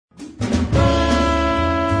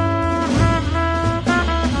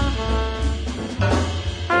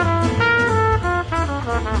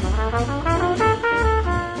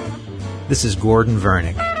This is Gordon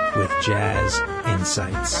Vernick with Jazz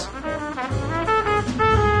Insights.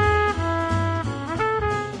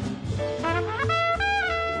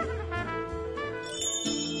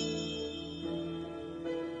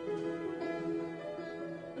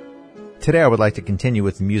 Today I would like to continue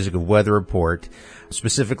with the music of Weather Report,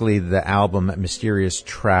 specifically the album Mysterious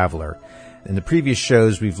Traveler. In the previous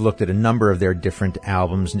shows, we've looked at a number of their different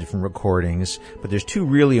albums and different recordings, but there's two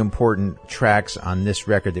really important tracks on this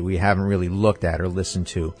record that we haven't really looked at or listened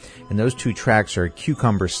to. And those two tracks are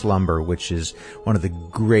Cucumber Slumber, which is one of the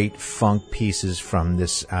great funk pieces from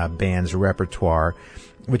this band's repertoire,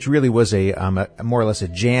 which really was a more or less a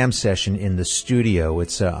jam session in the studio.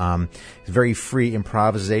 It's a very free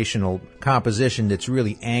improvisational composition that's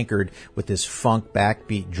really anchored with this funk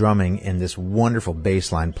backbeat drumming and this wonderful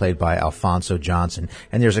bass line played by Alphonso Johnson.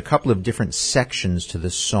 And there's a couple of different sections to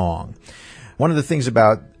the song. One of the things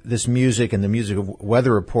about this music and the music of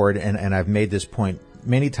Weather Report, and I've made this point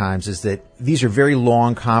many times, is that these are very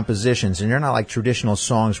long compositions, and they're not like traditional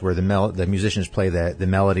songs where the musicians play the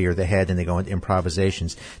melody or the head and they go into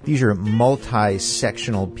improvisations. These are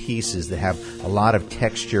multi-sectional pieces that have a lot of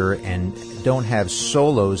texture and don't have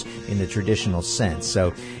solos in the traditional sense.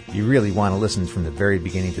 So you really want to listen from the very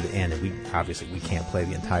beginning to the end. And we can't play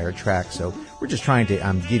the entire track, so we're just trying to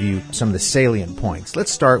give you some of the salient points.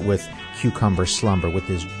 Let's start with Cucumber Slumber with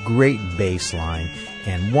this great bass line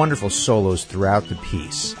and wonderful solos throughout the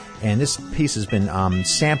piece. And this piece has been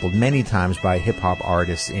sampled many times by hip-hop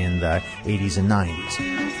artists in the 80s and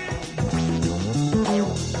 90s.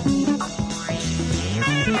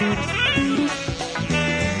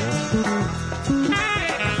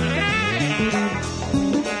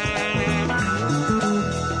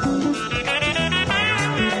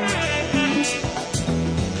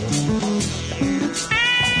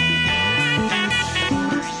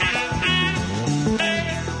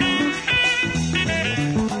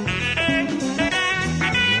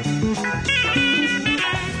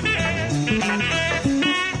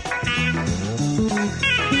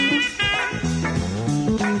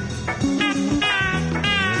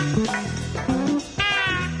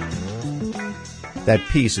 That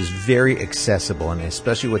piece is very accessible, and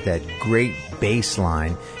especially with that great bass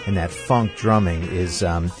line and that funk drumming is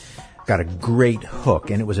got a great hook.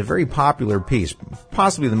 And it was a very popular piece,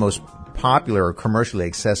 possibly the most popular or commercially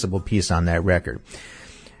accessible piece on that record.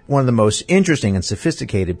 One of the most interesting and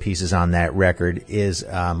sophisticated pieces on that record is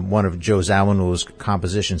one of Joe Zawinul's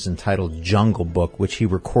compositions entitled Jungle Book, which he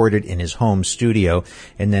recorded in his home studio,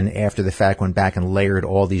 and then after the fact went back and layered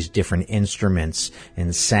all these different instruments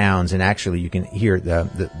and sounds, and actually you can hear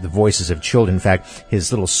the voices of children. In fact,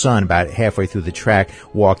 his little son, about halfway through the track,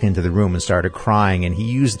 walked into the room and started crying, and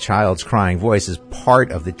he used the child's crying voice as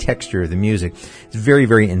part of the texture of the music. It's a very,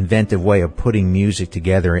 very inventive way of putting music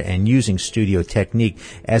together and using studio technique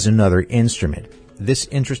as another instrument. This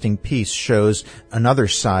interesting piece shows another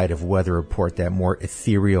side of Weather Report, that more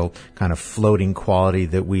ethereal kind of floating quality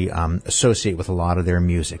that we associate with a lot of their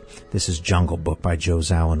music. This is Jungle Book by Joe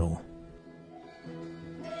Zawinul.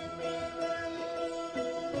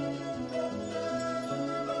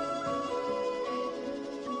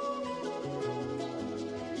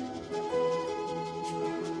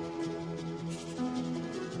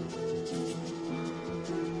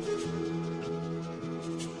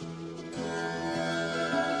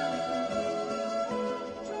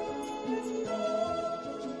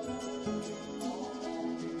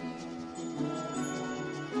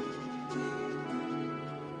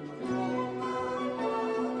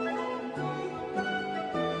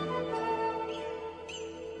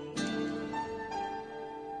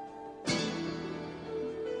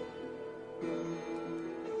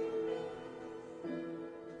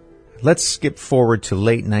 Let's skip forward to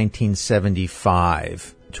late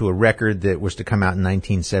 1975 to a record that was to come out in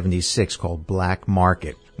 1976 called Black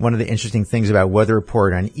Market. One of the interesting things about Weather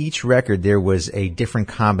Report, on each record there was a different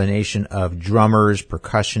combination of drummers,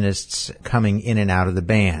 percussionists coming in and out of the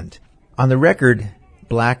band. On the record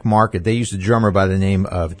Black Market, they used a drummer by the name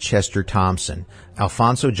of Chester Thompson.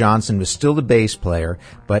 Alphonso Johnson was still the bass player,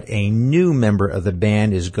 but a new member of the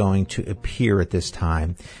band is going to appear at this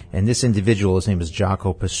time. And this individual, his name is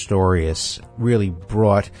Jaco Pastorius, really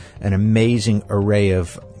brought an amazing array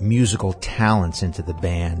of musical talents into the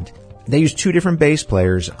band. They used two different bass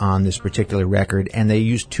players on this particular record, and they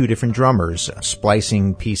used two different drummers,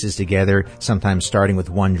 splicing pieces together, sometimes starting with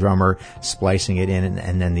one drummer, splicing it in,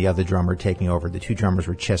 and then the other drummer taking over. The two drummers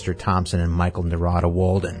were Chester Thompson and Michael Narada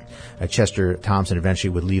Walden. Chester Thompson eventually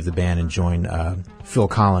would leave the band and join Phil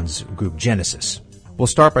Collins' group Genesis. We'll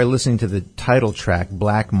start by listening to the title track,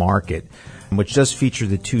 Black Market. which does feature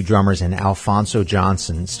the two drummers and Alphonso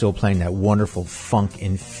Johnson still playing that wonderful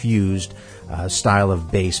funk-infused style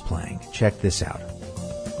of bass playing. Check this out.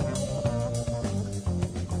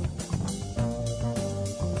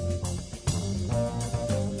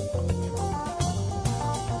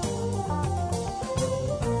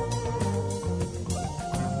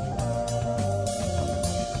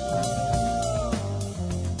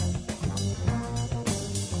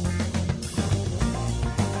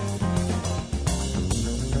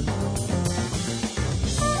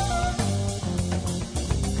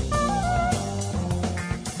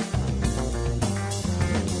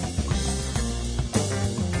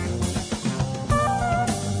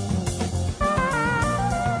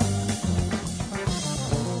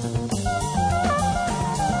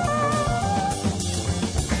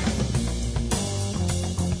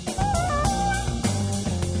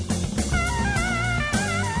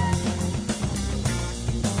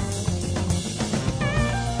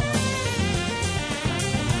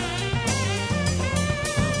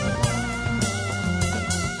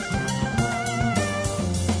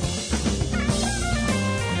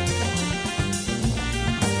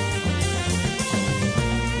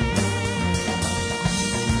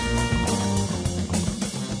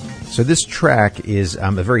 So this track is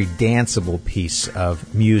a very danceable piece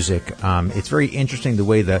of music. It's very interesting the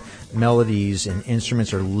way the melodies and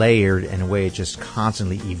instruments are layered in a way it just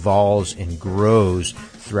constantly evolves and grows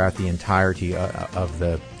throughout the entirety of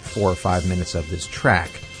the 4 or 5 minutes of this track.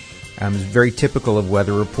 It's very typical of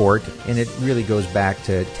Weather Report, and it really goes back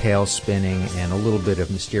to tail spinning and a little bit of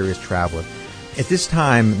Mysterious Traveler. At this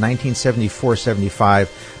time, 1974-75,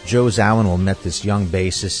 Joe Zawinul met this young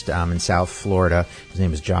bassist in South Florida. His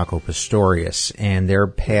name is Jaco Pastorius, and their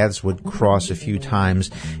paths would cross a few times.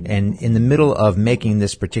 And in the middle of making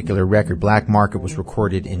this particular record, Black Market was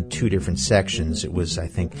recorded in 2 different sections. It was, I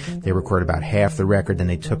think, they recorded about half the record, then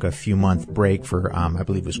they took a few-month break for, I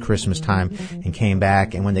believe it was Christmas time, and came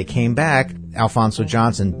back. And when they came back, Alphonso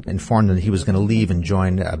Johnson informed them that he was going to leave and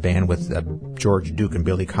join a band with George Duke and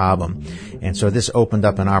Billy Cobham. And so this opened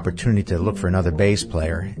up an opportunity to look for another bass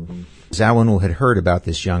player. Zawinul had heard about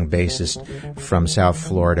this young bassist from South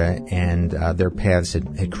Florida, and their paths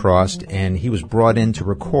had crossed, and he was brought in to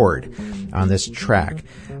record on this track.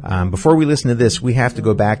 Before we listen to this, we have to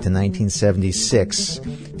go back to 1976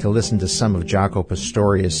 to listen to some of Jaco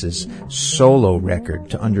Pastorius's solo record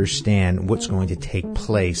to understand what's going to take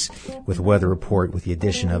place with Weather Report with the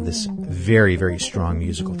addition of this very, very strong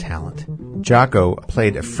musical talent. Jaco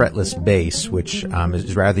played a fretless bass, which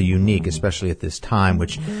is rather unique, especially at this time,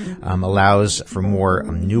 which allows for more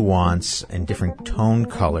nuance and different tone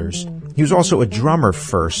colors. He was also a drummer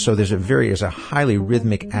first, so there's a highly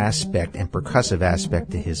rhythmic aspect and percussive aspect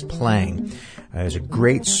to his playing. He's a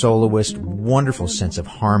great soloist, wonderful sense of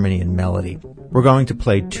harmony and melody. We're going to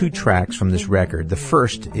play 2 tracks from this record. The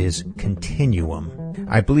first is Continuum.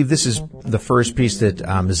 I believe this is the first piece that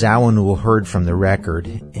Zawinul heard from the record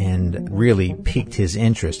and really piqued his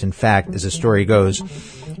interest. In fact, as the story goes,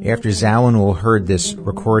 after Zawinul heard this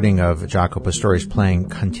recording of Jaco Pastorius playing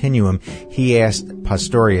Continuum, he asked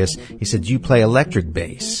Pastorius, he said, "Do you play electric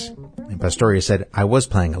bass?" And Pastorius said, "I was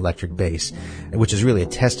playing electric bass," which is really a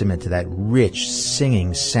testament to that rich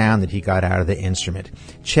singing sound that he got out of the instrument.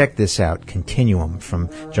 Check this out, Continuum from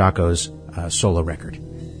Jaco's solo record.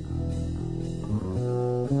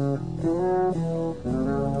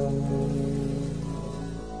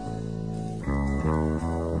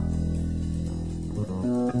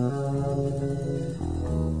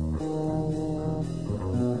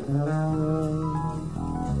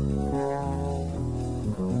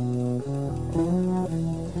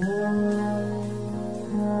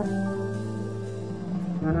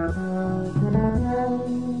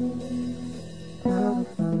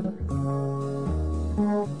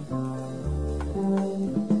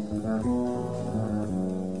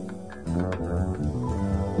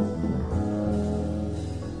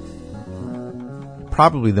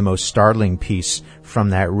 Probably the most startling piece from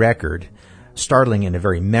that record, startling in a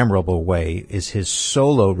very memorable way, is his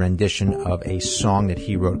solo rendition of a song that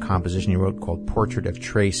he wrote, composition he wrote called Portrait of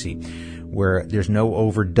Tracy, where there's no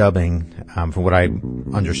overdubbing, from what I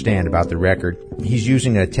understand about the record. He's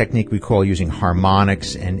using a technique we call using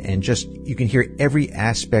harmonics, and just, you can hear every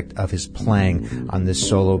aspect of his playing on this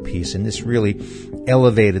solo piece, and this really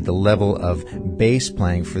elevated the level of bass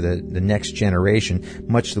playing for the next generation,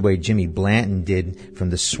 much the way Jimmy Blanton did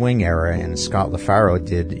from the swing era and Scott LaFaro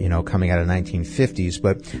did, coming out of the 1950s,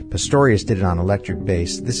 but Pastorius did it on electric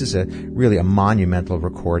bass. This is really a monumental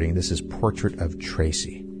recording. This is Portrait of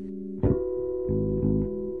Tracy.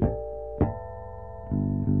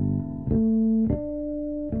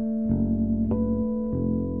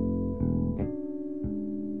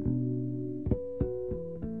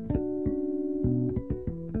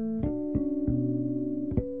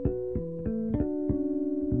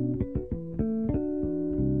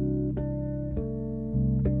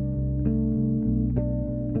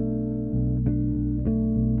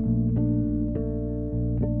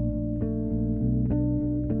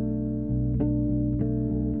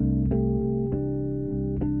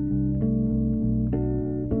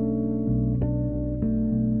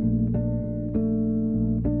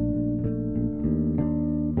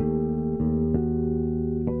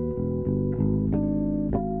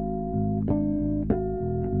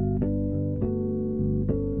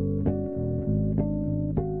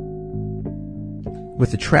 With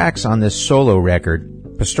the tracks on this solo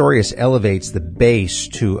record, Pastorius elevates the bass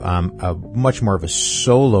to a much more of a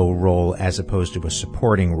solo role as opposed to a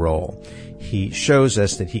supporting role. He shows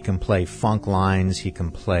us that he can play funk lines, he can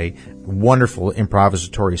play wonderful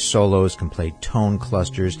improvisatory solos, can play tone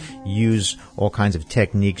clusters, use all kinds of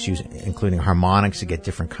techniques, including harmonics to get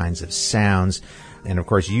different kinds of sounds. And of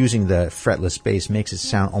course, using the fretless bass makes it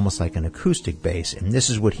sound almost like an acoustic bass. And this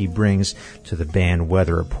is what he brings to the band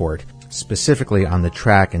Weather Report, specifically on the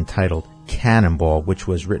track entitled Cannonball, which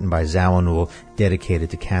was written by Zawinul,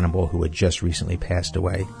 dedicated to Cannonball, who had just recently passed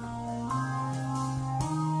away.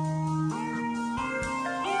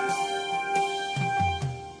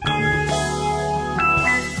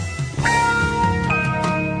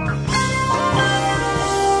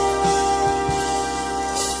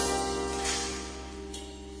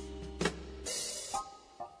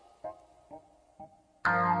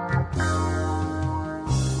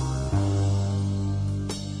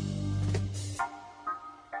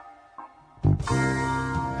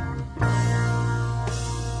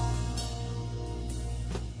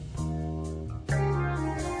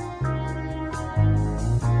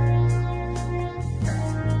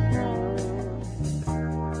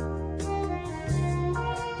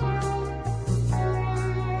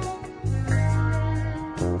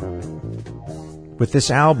 With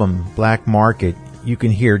this album, Black Market, you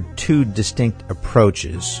can hear two distinct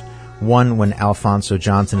approaches. One when Alphonso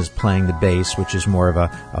Johnson is playing the bass, which is more of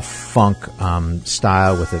a funk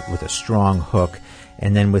style with a strong hook.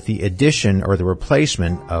 And then with the addition or the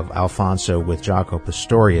replacement of Alphonso with Jaco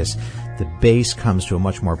Pastorius, the bass comes to a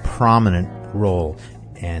much more prominent role.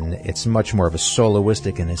 And it's much more of a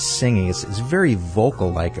soloistic and a singing. It's a very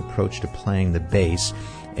vocal-like approach to playing the bass.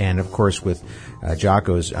 And of course with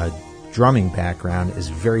Jaco's drumming background is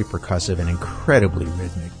very percussive and incredibly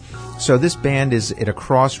rhythmic. So this band is at a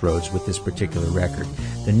crossroads with this particular record.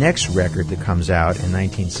 The next record that comes out in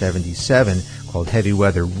 1977, called Heavy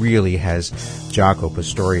Weather, really has Jaco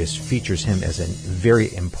Pastorius, features him as a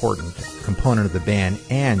very important component of the band,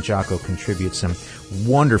 and Jaco contributes some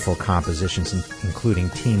wonderful compositions, including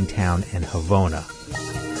Teen Town and Havona.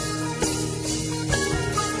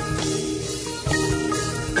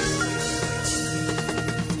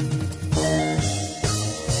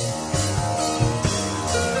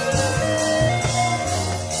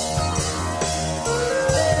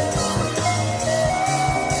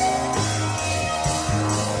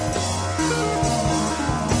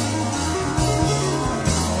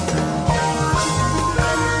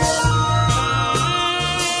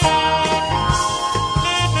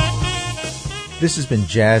 This has been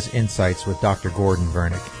Jazz Insights with Dr. Gordon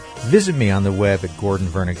Vernick. Visit me on the web at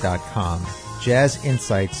gordonvernick.com. Jazz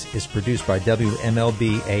Insights is produced by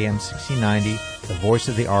WMLB AM 1690, the voice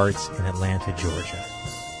of the arts in Atlanta, Georgia.